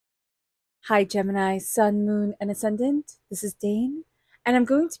Hi, Gemini, Sun, Moon, and Ascendant. This is Dane, and I'm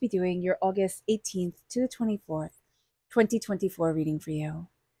going to be doing your August 18th to the 24th, 2024 reading for you.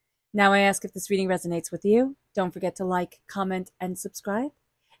 Now, I ask if this reading resonates with you. Don't forget to like, comment, and subscribe.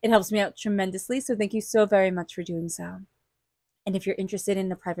 It helps me out tremendously, so thank you so very much for doing so. And if you're interested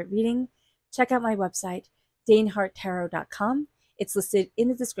in a private reading, check out my website, daneharttarot.com. It's listed in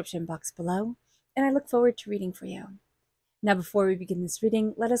the description box below, and I look forward to reading for you. Now, before we begin this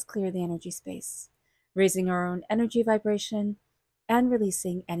reading, let us clear the energy space, raising our own energy vibration and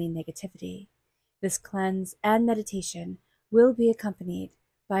releasing any negativity. This cleanse and meditation will be accompanied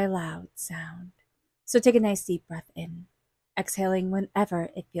by a loud sound. So take a nice deep breath in, exhaling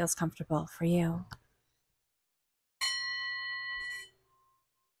whenever it feels comfortable for you.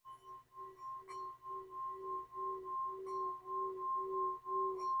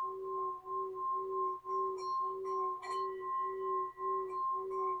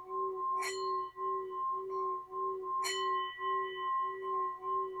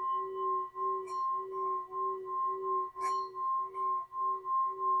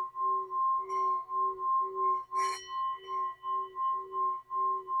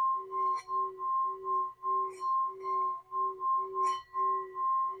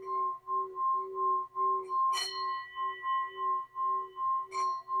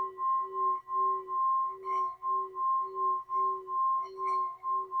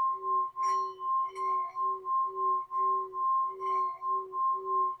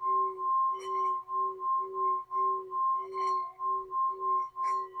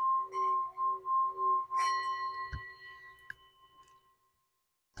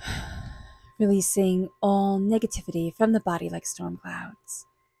 Releasing all negativity from the body like storm clouds,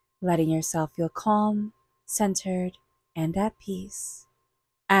 letting yourself feel calm, centered, and at peace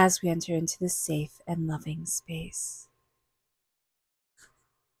as we enter into this safe and loving space.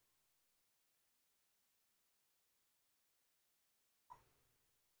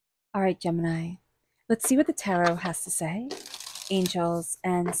 All right, Gemini, let's see what the tarot has to say. Angels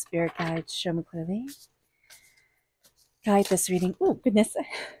and spirit guides, show me clearly. Guide this reading. Oh, goodness.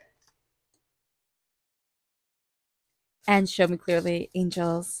 And show me clearly,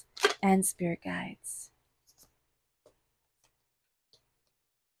 angels and spirit guides.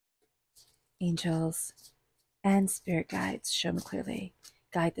 Angels and spirit guides, show me clearly.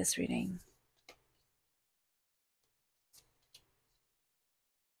 Guide this reading.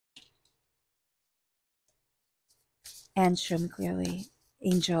 And show me clearly,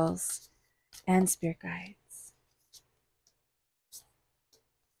 angels and spirit guides.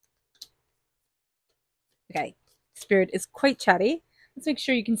 Okay, spirit is quite chatty. Let's make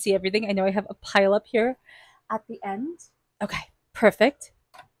sure you can see everything. I know I have a pile up here at the end. Okay, perfect.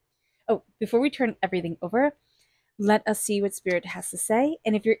 Oh, before we turn everything over, let us see what spirit has to say.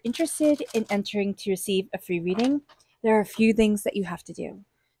 And if you're interested in entering to receive a free reading, there are a few things that you have to do.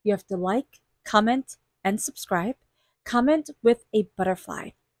 You have to like, comment, and subscribe. Comment with a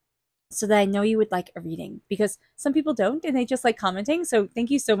butterfly so that I know you would like a reading, because some people don't and they just like commenting. So thank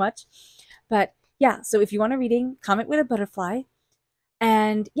you so much. But yeah, so if you want a reading, comment with a butterfly.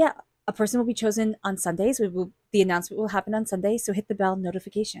 And yeah, a person will be chosen on Sundays. The announcement will happen on Sunday. So hit the bell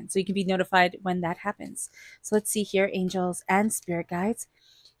notification so you can be notified when that happens. So let's see here, angels and spirit guides.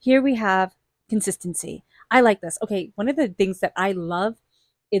 Here we have consistency. I like this. Okay, one of the things that I love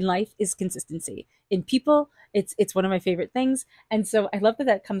in life is consistency. In people, it's one of my favorite things. And so I love that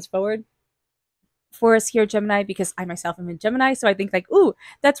that comes forward for us here, Gemini, because I myself am a Gemini. So I think like, ooh,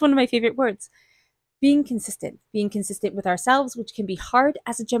 that's one of my favorite words. Being consistent with ourselves, which can be hard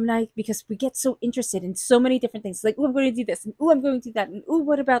as a Gemini because we get so interested in so many different things. Like, oh, I'm going to do this, and oh, I'm going to do that, and oh,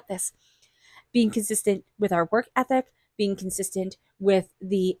 what about this? Being consistent with our work ethic, being consistent with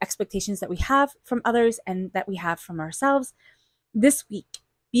the expectations that we have from others and that we have from ourselves. This week,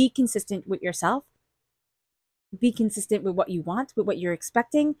 be consistent with yourself. Be consistent with what you want, with what you're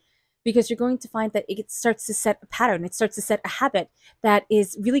expecting, because you're going to find that it starts to set a pattern. It starts to set a habit that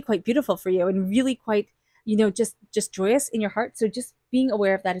is really quite beautiful for you and really quite, just joyous in your heart. So just being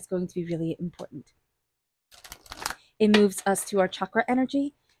aware of that is going to be really important. It moves us to our chakra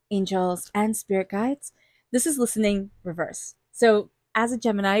energy, angels and spirit guides. This is listening reverse. So as a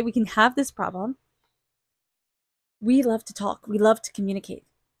Gemini, we can have this problem. We love to talk. We love to communicate.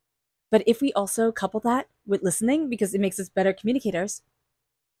 But if we also couple that with listening, because it makes us better communicators,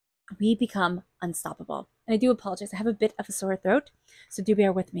 we become unstoppable. And I do apologize. I have a bit of a sore throat, so do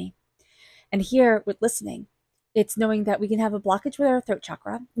bear with me. And here with listening, it's knowing that we can have a blockage with our throat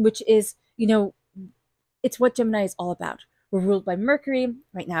chakra, which is, it's what Gemini is all about. We're ruled by Mercury.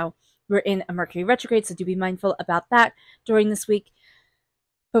 Right now, we're in a Mercury retrograde, so do be mindful about that during this week.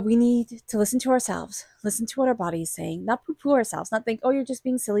 But we need to listen to ourselves, listen to what our body is saying, not poo-poo ourselves, not think, oh, you're just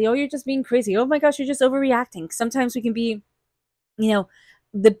being silly, oh, you're just being crazy, oh my gosh, you're just overreacting. Sometimes we can be,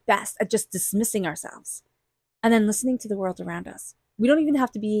 the best at just dismissing ourselves and then listening to the world around us. We don't even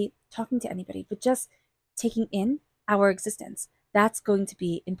have to be talking to anybody, but just taking in our existence. That's going to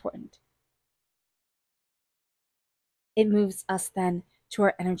be important. It moves us then to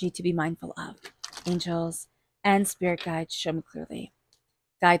our energy to be mindful of. Angels and spirit guides, show me clearly.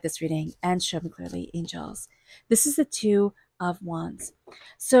 Guide this reading and show me clearly, angels. This is the Two of Wands.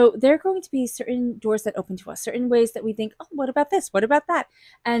 So there are going to be certain doors that open to us, certain ways that we think, oh, what about this? What about that?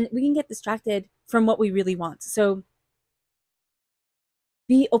 And we can get distracted from what we really want. So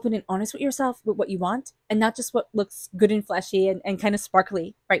be open and honest with yourself with what you want and not just what looks good and fleshy and kind of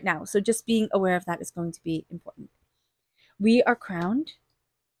sparkly right now. So just being aware of that is going to be important. We are crowned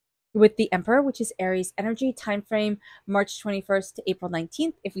with the Emperor, which is Aries energy, time frame March 21st to April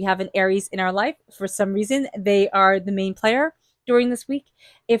 19th. If we have an Aries in our life, for some reason, they are the main player during this week.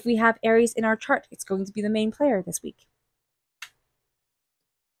 If we have Aries in our chart, it's going to be the main player this week.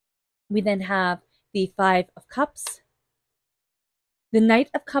 We then have the Five of Cups. The Knight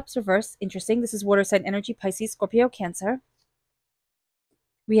of Cups reverse, interesting. This is water sign energy, Pisces, Scorpio, Cancer.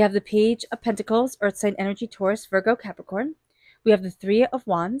 We have the Page of Pentacles, earth sign energy, Taurus, Virgo, Capricorn. We have the Three of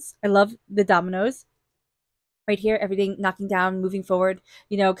Wands. I love the dominoes right here, everything knocking down, moving forward,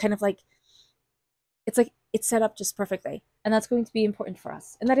 kind of like it's set up just perfectly. And that's going to be important for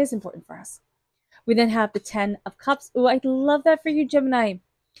us. And that is important for us. We then have the Ten of Cups. Oh, I love that for you, Gemini.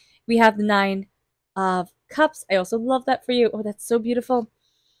 We have the Nine of Cups. I also love that for you. Oh, that's so beautiful.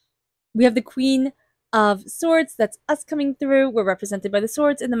 We have the Queen of Swords. That's us coming through. We're represented by the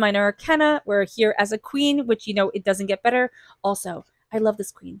swords in the minor arcana. We're here as a queen, which, it doesn't get better. Also, I love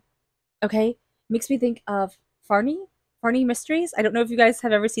this queen. Okay? Makes me think of Farney Mysteries. I don't know if you guys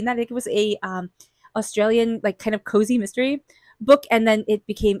have ever seen that. I think it was a Australian, kind of cozy mystery book, and then it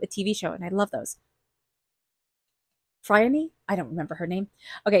became a TV show, and I love those. Phryane? I don't remember her name.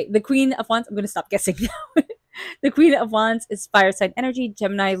 Okay, the Queen of Wands. I'm going to stop guessing now. The Queen of Wands is fire sign energy,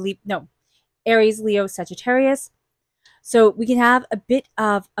 Gemini, Aries, Leo, Sagittarius. So we can have a bit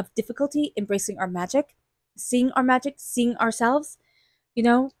of difficulty embracing our magic, seeing ourselves.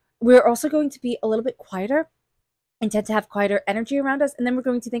 We're also going to be a little bit quieter and tend to have quieter energy around us. And then we're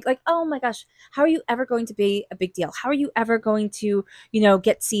going to think oh my gosh, how are you ever going to be a big deal? How are you ever going to,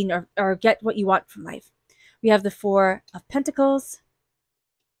 get seen or get what you want from life? We have the Four of Pentacles,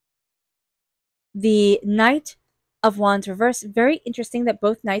 the Knight of Wands reversed. Very interesting that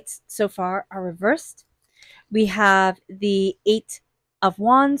both knights so far are reversed. We have the Eight of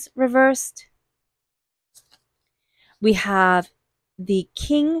Wands reversed. We have the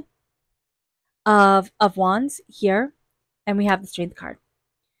King of Wands here, and we have the Strength card.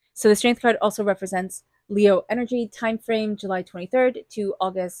 So the Strength card also represents Leo energy, time frame July 23rd to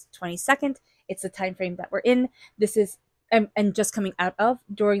August 22nd. It's the time frame that we're in. This is and just coming out of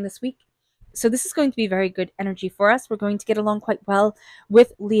during this week. So this is going to be very good energy for us. We're going to get along quite well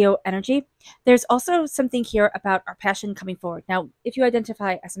with Leo energy. There's also something here about our passion coming forward. Now, if you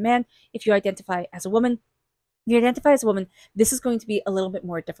identify as a man, if you identify as a woman, this is going to be a little bit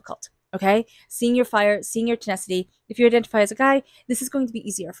more difficult, okay? Seeing your fire, seeing your tenacity. If you identify as a guy, this is going to be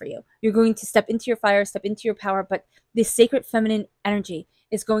easier for you. You're going to step into your fire, step into your power, but this sacred feminine energy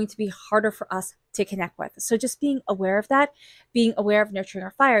is going to be harder for us to connect with. So just being aware of that, being aware of nurturing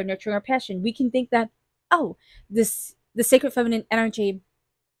our fire, nurturing our passion, we can think that, oh, the sacred feminine energy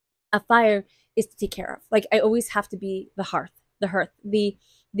of fire is to take care of. I always have to be the hearth, the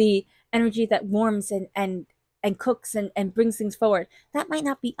energy that warms and cooks and brings things forward. That might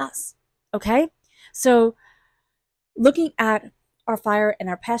not be us, okay? So looking at our fire and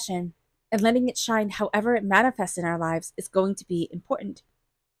our passion and letting it shine however it manifests in our lives is going to be important.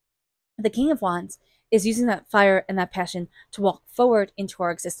 The King of Wands is using that fire and that passion to walk forward into our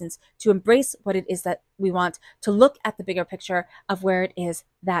existence, to embrace what it is that we want, to look at the bigger picture of where it is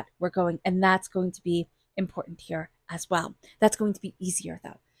that we're going. And that's going to be important here as well. That's going to be easier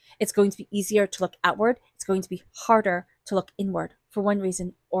though. It's going to be easier to look outward. It's going to be harder to look inward for one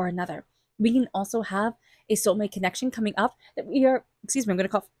reason or another. We can also have a soulmate connection coming up that we are, I'm going to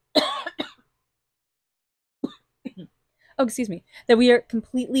cough. That we are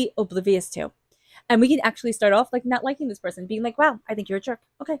completely oblivious to. And we can actually start off not liking this person, being wow, I think you're a jerk.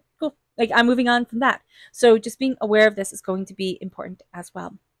 Okay, cool. I'm moving on from that. So just being aware of this is going to be important as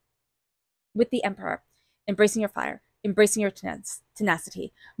well. With the Emperor, embracing your fire, embracing your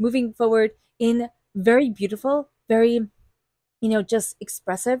tenacity, moving forward in very beautiful, very, just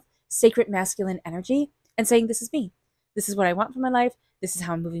expressive, sacred masculine energy and saying, this is me. This is what I want for my life. This is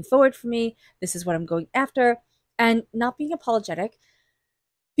how I'm moving forward for me. This is what I'm going after. And not being apologetic,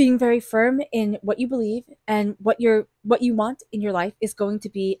 being very firm in what you believe and what you want in your life is going to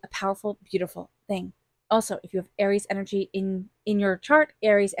be a powerful, beautiful thing. Also, if you have Aries energy in your chart,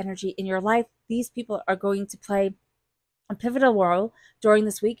 Aries energy in your life, these people are going to play a pivotal role during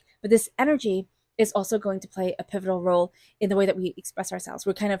this week. But this energy is also going to play a pivotal role in the way that we express ourselves.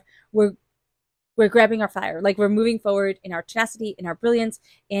 We're grabbing our fire, like we're moving forward in our tenacity, in our brilliance,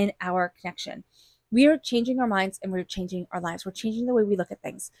 in our connection. We are changing our minds and we're changing our lives. We're changing the way we look at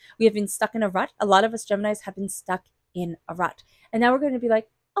things. We have been stuck in a rut. A lot of us Geminis have been stuck in a rut. And now we're going to be like,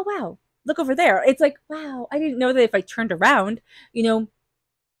 oh, wow, look over there. It's like, wow, I didn't know that if I turned around,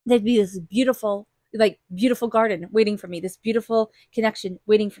 there'd be this beautiful garden waiting for me, this beautiful connection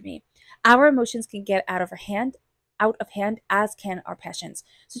waiting for me. Our emotions can get out of hand, as can our passions.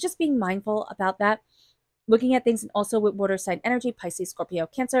 So just being mindful about that, looking at things. And also with water sign energy, Pisces, Scorpio,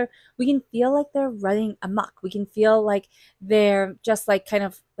 Cancer, we can feel like they're running amok. We can feel like they're just like kind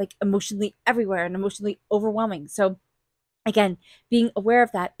of like emotionally everywhere and emotionally overwhelming. So again, being aware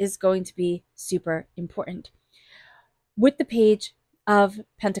of that is going to be super important. With the Page of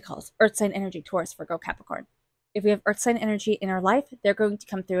Pentacles, Earth sign energy, Taurus, Virgo, Capricorn. If we have Earth sign energy in our life, they're going to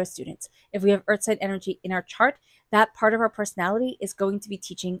come through as students. If we have Earth sign energy in our chart, that part of our personality is going to be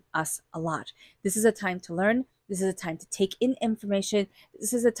teaching us a lot. This is a time to learn. This is a time to take in information.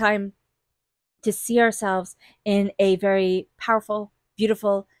 This is a time to see ourselves in a very powerful,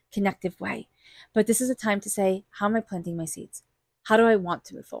 beautiful, connective way. But this is a time to say, how am I planting my seeds? How do I want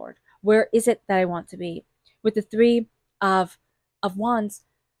to move forward? Where is it that I want to be? With the Three of Wands,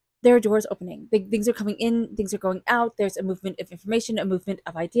 there are doors opening. Things are coming in, things are going out. There's a movement of information, a movement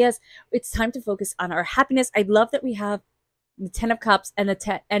of ideas. It's time to focus on our happiness. I love that we have the 10 of Cups and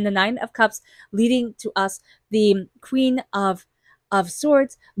the 9 of Cups leading to us, the Queen of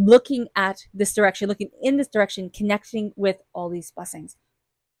Swords looking at this direction, looking in this direction, connecting with all these blessings.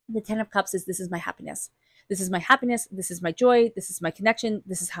 The 10 of Cups is, this is my happiness. This is my happiness. This is my joy. This is my connection.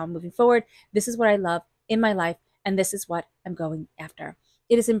 This is how I'm moving forward. This is what I love in my life. And this is what I'm going after.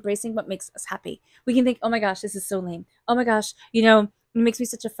 It is embracing what makes us happy. We can think, oh my gosh, this is so lame. Oh my gosh, it makes me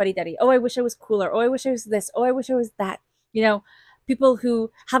such a fuddy-duddy. Oh, I wish I was cooler. Oh, I wish I was this. Oh, I wish I was that. People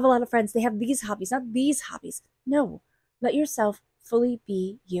who have a lot of friends, they have these hobbies, not these hobbies. No, let yourself fully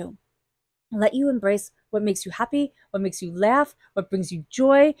be you. Let you embrace what makes you happy, what makes you laugh, what brings you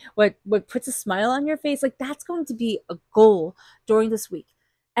joy, what puts a smile on your face. Like, that's going to be a goal during this week.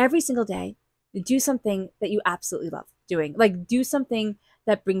 Every single day, do something that you absolutely love doing. Like, do something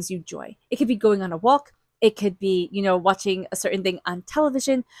that brings you joy. It could be going on a walk. It could be, watching a certain thing on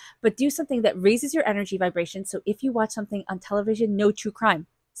television, but do something that raises your energy vibration. So if you watch something on television, no true crime.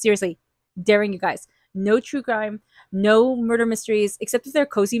 Seriously, daring you guys. No true crime, no murder mysteries, except if they're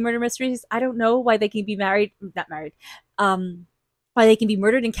cozy murder mysteries. I don't know why they can be not married. Why they can be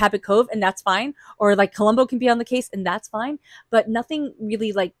murdered in Cabot Cove, and that's fine. Or like Columbo can be on the case, and that's fine. But nothing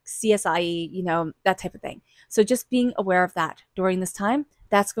really like CSI, that type of thing. So just being aware of that during this time,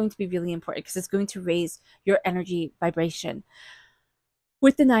 that's going to be really important because it's going to raise your energy vibration.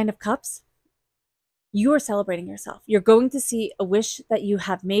 With the 9 of Cups, you are celebrating yourself. You're going to see a wish that you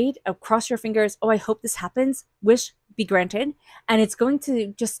have made, cross your fingers. Oh, I hope this happens. Wish be granted. And it's going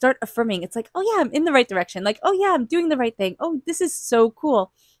to just start affirming. It's like, oh yeah, I'm in the right direction. Like, oh yeah, I'm doing the right thing. Oh, this is so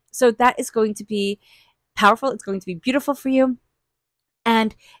cool. So that is going to be powerful. It's going to be beautiful for you.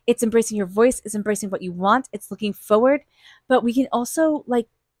 And it's embracing your voice. It's embracing what you want. It's looking forward. But we can also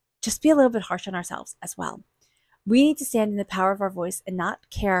just be a little bit harsh on ourselves as well. We need to stand in the power of our voice and not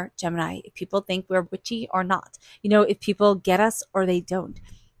care, Gemini, if people think we're witchy or not. If people get us or they don't.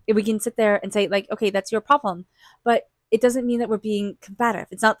 If we can sit there and say, okay, that's your problem. But it doesn't mean that we're being combative.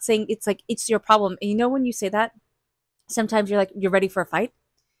 It's not saying it's your problem. And when you say that, sometimes you're ready for a fight.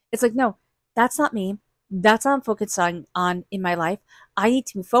 It's like, no, that's not me. That's not what I'm focusing on in my life. I need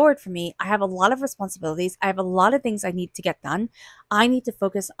to move forward for me. I have a lot of responsibilities. I have a lot of things I need to get done. I need to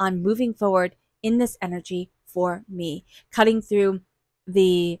focus on moving forward in this energy for me, cutting through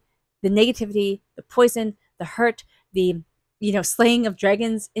the negativity, the poison, the hurt, the slaying of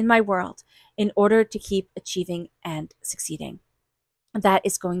dragons in my world in order to keep achieving and succeeding. That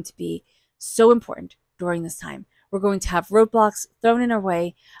is going to be so important during this time. We're going to have roadblocks thrown in our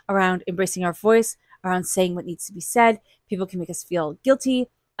way around embracing our voice, around saying what needs to be said. People can make us feel guilty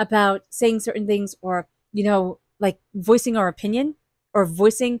about saying certain things or, voicing our opinion or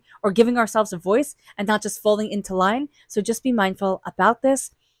voicing or giving ourselves a voice and not just falling into line. So just be mindful about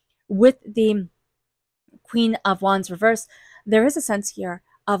this. With the Queen of Wands reverse, there is a sense here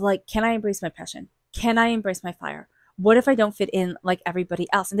of can I embrace my passion? Can I embrace my fire? What if I don't fit in like everybody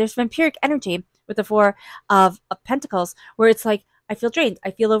else? And there's vampiric energy with the Four of Pentacles, where it's like, I feel drained.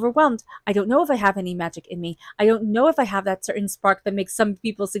 I feel overwhelmed. I don't know if I have any magic in me. I don't know if I have that certain spark that makes some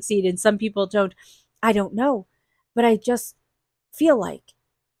people succeed and some people don't. I don't know. But I just feel like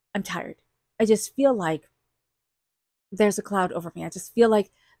I'm tired. I just feel like there's a cloud over me. I just feel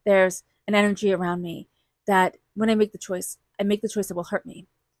like there's an energy around me that when I make the choice that will hurt me.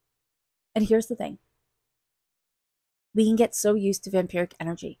 And here's the thing. We can get so used to vampiric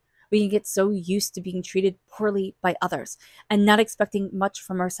energy. We can get so used to being treated poorly by others and not expecting much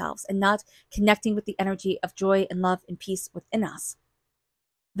from ourselves and not connecting with the energy of joy and love and peace within us,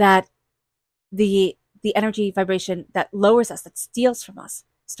 that the energy vibration that lowers us, that steals from us,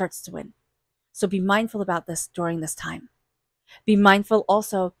 starts to win. So be mindful about this during this time. Be mindful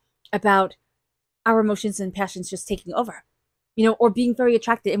also about our emotions and passions just taking over, or being very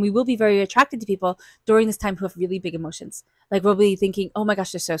attracted. And we will be very attracted to people during this time who have really big emotions. Like we'll be thinking, oh my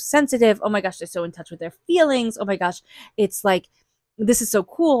gosh, they're so sensitive. Oh my gosh, they're so in touch with their feelings. Oh my gosh, it's like, this is so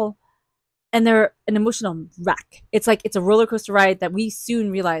cool. And they're an emotional wreck. It's like, it's a roller coaster ride that we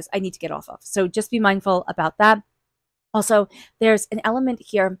soon realize I need to get off of. So just be mindful about that. Also, there's an element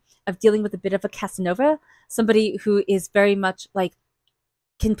here of dealing with a bit of a Casanova, somebody who is very much like,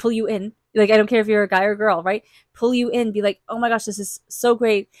 can pull you in. Like, I don't care if you're a guy or a girl, right? Pull you in, be like, oh my gosh, this is so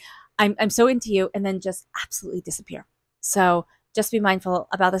great. I'm so into you, and then just absolutely disappear. So just be mindful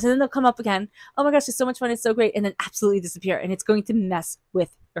about this. And then they'll come up again. Oh my gosh, it's so much fun. It's so great. And then absolutely disappear. And it's going to mess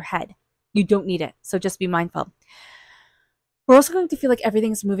with your head. You don't need it. So just be mindful. We're also going to feel like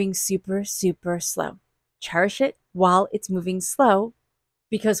everything's moving super, super slow. Cherish it while it's moving slow,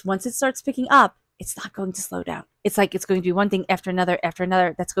 because once it starts picking up, it's not going to slow down. It's like it's going to be one thing after another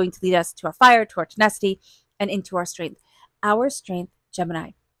that's going to lead us to our fire, to our tenacity, and into our strength. Our strength,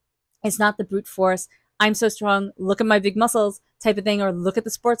 Gemini, is not the brute force, I'm so strong, look at my big muscles type of thing, or look at the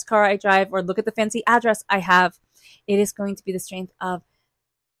sports car I drive, or look at the fancy address I have. It is going to be the strength of,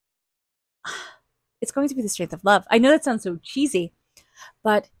 it's going to be the strength of love. I know that sounds so cheesy,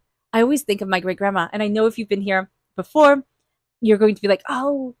 but I always think of my great grandma. And I know if you've been here before, you're going to be like,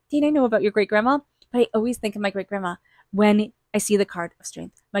 oh, Dean, I know about your great grandma. But I always think of my great grandma when I see the card of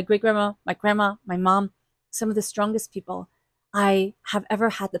strength. My great grandma, my grandma, my mom, some of the strongest people I have ever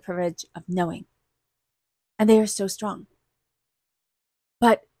had the privilege of knowing. And they are so strong.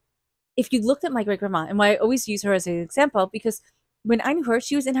 But if you looked at my great grandma, and why I always use her as an example, because when I knew her,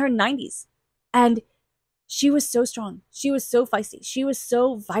 she was in her 90s. And she was so strong. She was so feisty. She was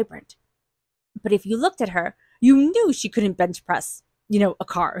so vibrant. But if you looked at her, you knew she couldn't bench press, a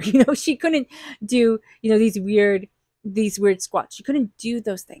car. She couldn't do, these weird squats. She couldn't do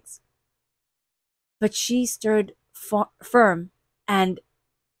those things. But she stood firm and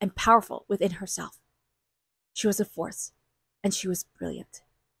powerful within herself. She was a force, and she was brilliant.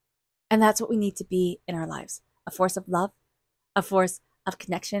 And that's what we need to be in our lives. A force of love, a force of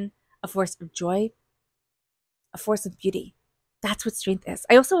connection, a force of joy, a force of beauty. That's what strength is.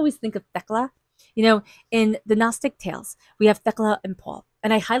 I also always think of Thecla. In the Gnostic tales, we have Thecla and Paul.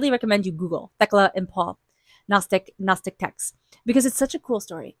 And I highly recommend you Google Thecla and Paul, Gnostic texts, because it's such a cool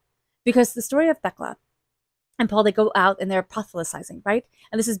story. Because the story of Thecla and Paul, they go out and they're apostolicizing, right?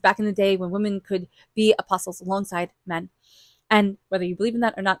 And this is back in the day when women could be apostles alongside men. And whether you believe in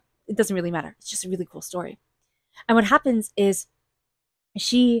that or not, it doesn't really matter. It's just a really cool story. And what happens is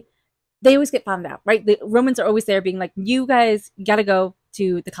they always get found out, right? The Romans are always there being like, you guys got to go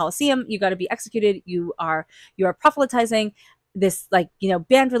to the Colosseum. You got to be executed. You are proselytizing this,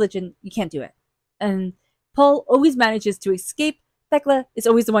 banned religion. You can't do it. And Paul always manages to escape. Thecla is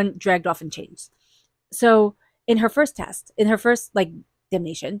always the one dragged off in chains. So in her first test, in her first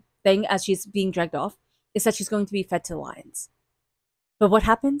damnation thing, as she's being dragged off, is that she's going to be fed to the lions. But what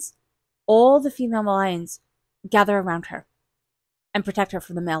happens? All the female lions gather around her and protect her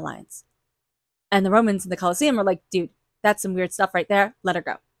from the male lions. And the Romans in the Colosseum are like, dude, that's some weird stuff right there. Let her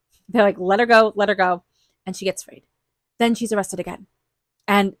go. They're like, let her go, let her go. And she gets freed. Then she's arrested again.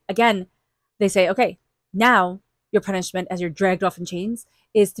 And again, they say, okay, now your punishment as you're dragged off in chains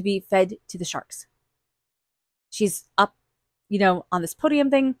is to be fed to the sharks. She's up, on this podium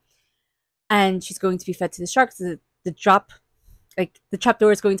thing, and she's going to be fed to the sharks. The trap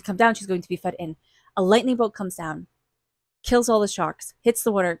door is going to come down. She's going to be fed in. A lightning bolt comes down, kills all the sharks, hits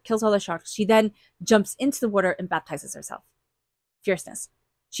the water, kills all the sharks. She then jumps into the water and baptizes herself. Fierceness.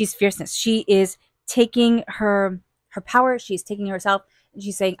 She's fierceness. She is taking her power. She's taking herself, and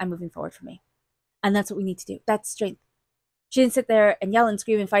she's saying, I'm moving forward for me. And that's what we need to do. That's strength. She didn't sit there and yell and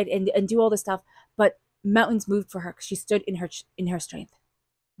scream and fight and do all this stuff, but mountains moved for her because she stood in her strength.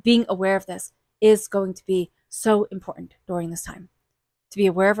 Being aware of this is going to be so important during this time. To be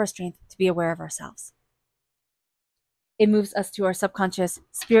aware of our strength, to be aware of ourselves. It moves us to our subconscious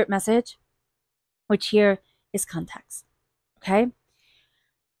spirit message, which here is context. Okay?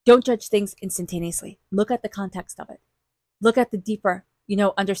 Don't judge things instantaneously. Look at the context of it. Look at the deeper,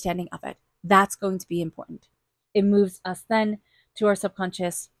 understanding of it. That's going to be important. It moves us then to our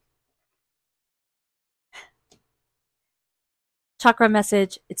subconscious chakra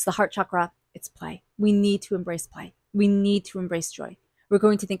message. It's the heart chakra. It's play. We need to embrace play. We need to embrace joy. We're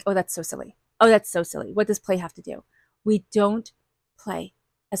going to think, oh, that's so silly. Oh, that's so silly. What does play have to do? We don't play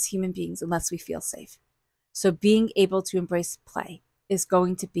as human beings unless we feel safe. So being able to embrace play is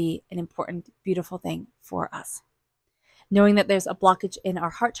going to be an important, beautiful thing for us. Knowing that there's a blockage in our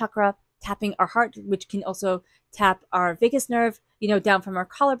heart chakra, tapping our heart, which can also tap our vagus nerve, down from our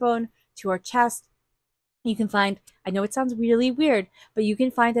collarbone to our chest. You can find, I know it sounds really weird, but you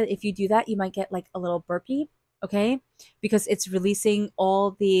can find that if you do that, you might get like a little burpee, okay? Because it's releasing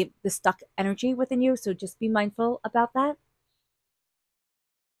all the stuck energy within you. So just be mindful about that.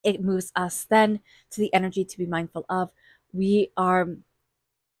 It moves us then to the energy to be mindful of. We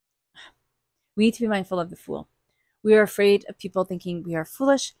need to be mindful of the fool. We are afraid of people thinking we are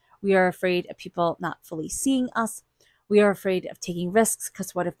foolish. We are afraid of people not fully seeing us. We are afraid of taking risks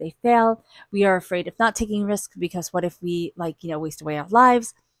because what if they fail? We are afraid of not taking risks because what if we waste away our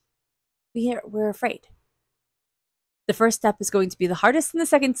lives? We're afraid. The first step is going to be the hardest, and the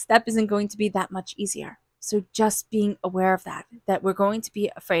second step isn't going to be that much easier. So just being aware of that we're going to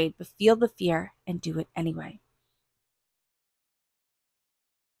be afraid, but feel the fear and do it anyway.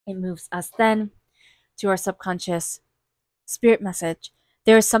 It moves us then to our subconscious spirit message.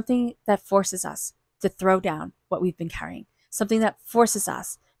 There is something that forces us to throw down what we've been carrying. Something that forces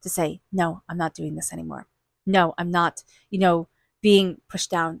us to say, no, I'm not doing this anymore. No, I'm not, being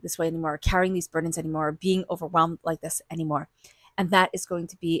pushed down this way anymore, carrying these burdens anymore, or being overwhelmed like this anymore. And that is going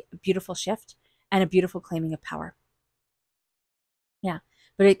to be a beautiful shift and a beautiful claiming of power. Yeah,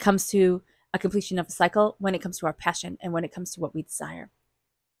 but it comes to a completion of a cycle when it comes to our passion and when it comes to what we desire.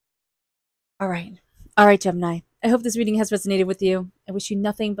 All right, Gemini. I hope this reading has resonated with you. I wish you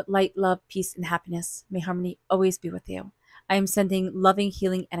nothing but light, love, peace, and happiness. May harmony always be with you. I am sending loving,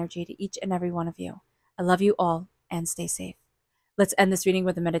 healing energy to each and every one of you. I love you all and stay safe. Let's end this reading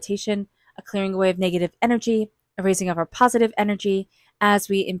with a meditation, a clearing away of negative energy, a raising of our positive energy as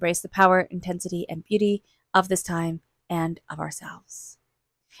we embrace the power, intensity, and beauty of this time and of ourselves.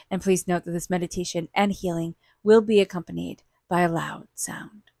 And please note that this meditation and healing will be accompanied by a loud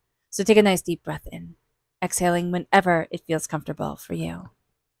sound. So take a nice deep breath in, exhaling whenever it feels comfortable for you.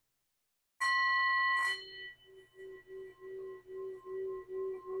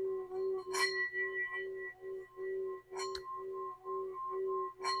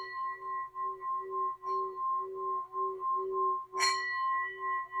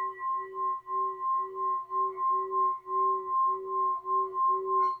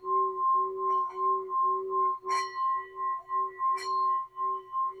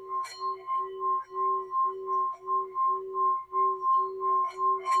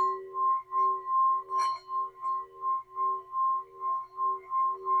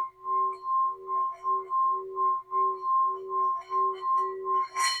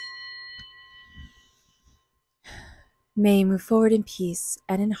 May you move forward in peace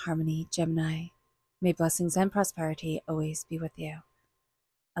and in harmony, Gemini. May blessings and prosperity always be with you.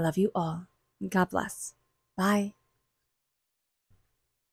 I love you all. God bless. Bye.